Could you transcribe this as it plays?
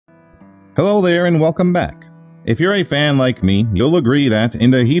Hello there and welcome back. If you're a fan like me, you'll agree that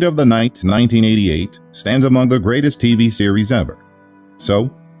In the Heat of the Night 1988 stands among the greatest TV series ever. So,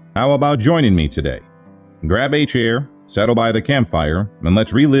 how about joining me today? Grab a chair, settle by the campfire, and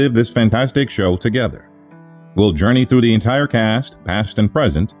let's relive this fantastic show together. We'll journey through the entire cast, past and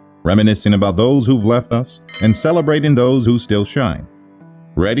present, reminiscing about those who've left us and celebrating those who still shine.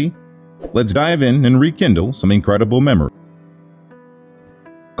 Ready? Let's dive in and rekindle some incredible memories.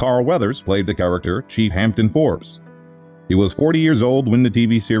 Carl Weathers played the character Chief Hampton Forbes. He was 40 years old when the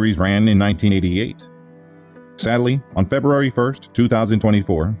TV series ran in 1988. Sadly, on February 1st,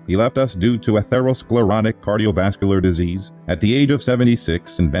 2024, he left us due to atherosclerotic cardiovascular disease at the age of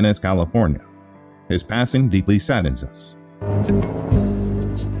 76 in Venice, California. His passing deeply saddens us.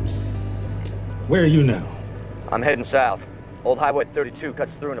 Where are you now? I'm heading south. Old Highway 32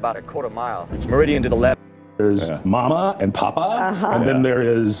 cuts through in about a quarter mile. It's meridian to the left. There's Mama and Papa, and then there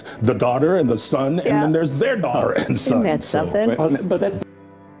is the daughter and the son, and then there's their daughter and son. That's something. But that's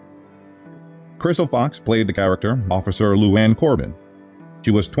Crystal Fox played the character Officer Luann Corbin. She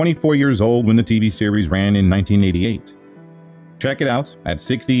was 24 years old when the TV series ran in 1988. Check it out, at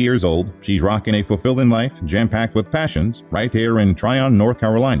 60 years old, she's rocking a fulfilling life jam-packed with passions right here in Tryon, North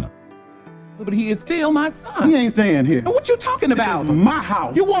Carolina. But he is still my son. He ain't staying here. What you talking about? This is my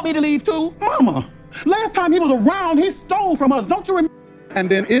house. You want me to leave too? Mama, last time he was around, he stole from us. Don't you remember? And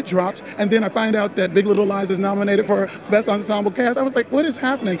then it drops, and then I find out that Big Little Lies is nominated for Best Ensemble Cast. I was like, what is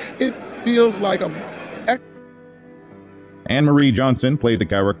happening? It feels like a... Anne-Marie Johnson played the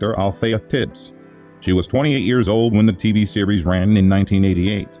character Althea Tibbs. She was 28 years old when the TV series ran in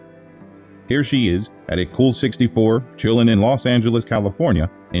 1988. Here she is, at a cool 64, chilling in Los Angeles, California,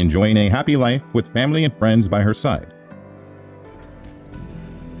 enjoying a happy life with family and friends by her side.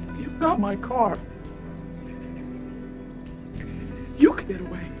 You got my car. You can get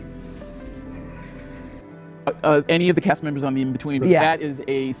away. Any of the cast members on the In-Between, that is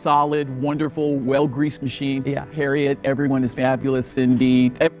a solid, wonderful, well-greased machine. Yeah. Harriet, everyone is fabulous.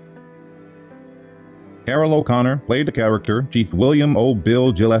 Cindy. Carroll O'Connor played the character Chief William O.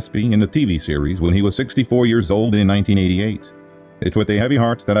 Bill Gillespie in the TV series when he was 64 years old in 1988. It's with a heavy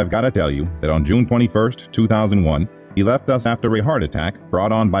heart that I've got to tell you that on June 21st, 2001, he left us after a heart attack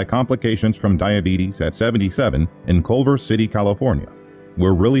brought on by complications from diabetes at 77 in Culver City, California.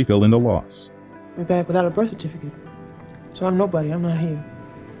 We're really feeling the loss. We're back without a birth certificate. So I'm nobody, I'm not here.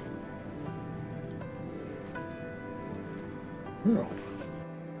 Well,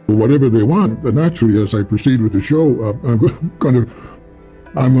 whatever they want, but naturally as I proceed with the show, I'm going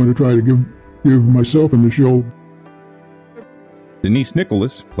to try to give myself and the show. Denise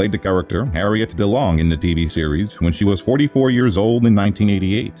Nicholas played the character Harriet DeLong in the TV series when she was 44 years old in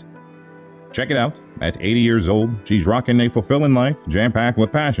 1988. Check it out, at 80 years old, she's rocking a fulfilling life jam-packed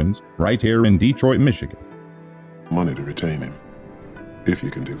with passions right here in Detroit, Michigan. Money to retain him, if you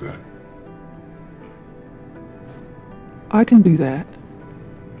can do that. I can do that.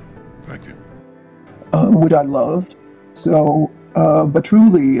 Thank you. Which I loved. So, but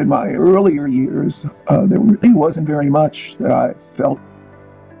truly, in my earlier years, there really wasn't very much that I felt.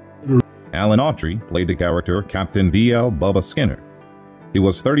 Alan Autry played the character Captain V.L. Bubba Skinner. He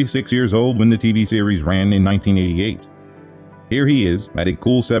was 36 years old when the TV series ran in 1988. Here he is, at a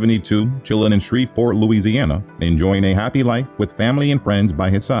cool 72, chilling in Shreveport, Louisiana, enjoying a happy life with family and friends by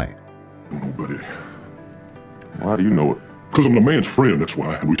his side. Oh, buddy. Why do you know it? Because I'm the man's friend, that's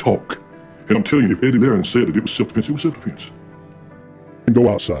why, and we talk. And I'm telling you, if Eddie Laring said that it was self-defense, it was self-defense. And go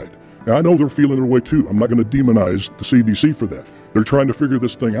outside. Now, I know they're feeling their way too. I'm not going to demonize the CDC for that. They're trying to figure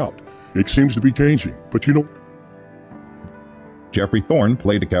this thing out. It seems to be changing, but you know... Jeffrey Thorne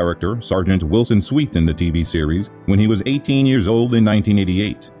played the character Sergeant Wilson Sweet in the TV series when he was 18 years old in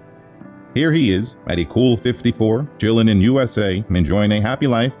 1988. Here he is, at a cool 54, chilling in USA, enjoying a happy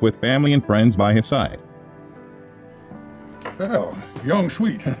life with family and friends by his side. Well, young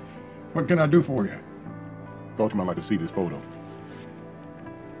Sweet, what can I do for you? Thought you might like to see this photo.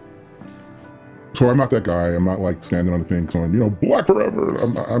 So I'm not that guy. I'm not like standing on the thing going, you know, black forever.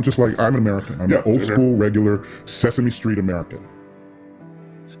 I'm just like, I'm an American. I'm an old school, regular Sesame Street American.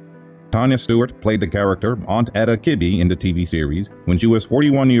 Tanya Stewart played the character Aunt Etta Kibbe in the TV series when she was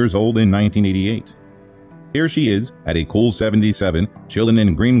 41 years old in 1988. Here she is, at a cool 77, chilling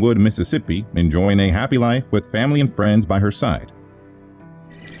in Greenwood, Mississippi, enjoying a happy life with family and friends by her side.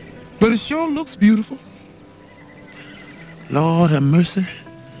 But it sure looks beautiful. Lord have mercy.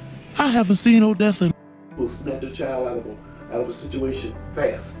 I haven't seen Odessa. We'll snatch a child out of a situation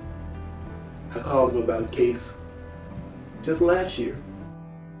fast. I called him about a case just last year.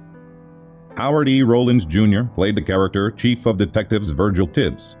 Howard E. Rollins Jr. played the character Chief of Detectives Virgil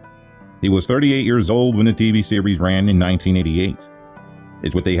Tibbs. He was 38 years old when the TV series ran in 1988.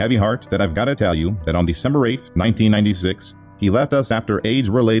 It's with a heavy heart that I've got to tell you that on December 8, 1996, he left us after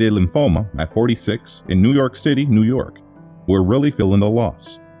age-related lymphoma at 46 in New York City, New York. We're really feeling the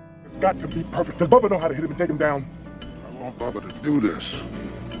loss. It's got to be perfect. Does Bubba know how to hit him and take him down? I want Bubba to do this.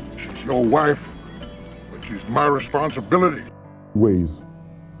 She's your wife, but she's my responsibility. Ways.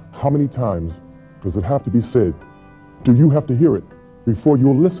 How many times does it have to be said? Do you have to hear it before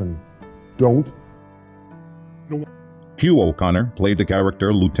you'll listen? Don't. No. Hugh O'Connor played the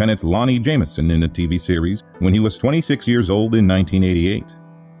character Lieutenant Lonnie Jamison in the TV series when he was 26 years old in 1988.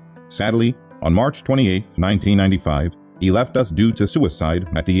 Sadly, on March 28, 1995, he left us due to suicide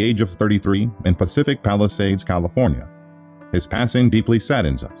at the age of 33 in Pacific Palisades, California. His passing deeply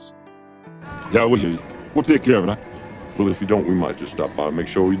saddens us. Yeah, we'll take care of it, huh? Well, if you don't, we might just stop by and make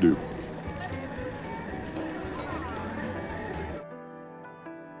sure we do.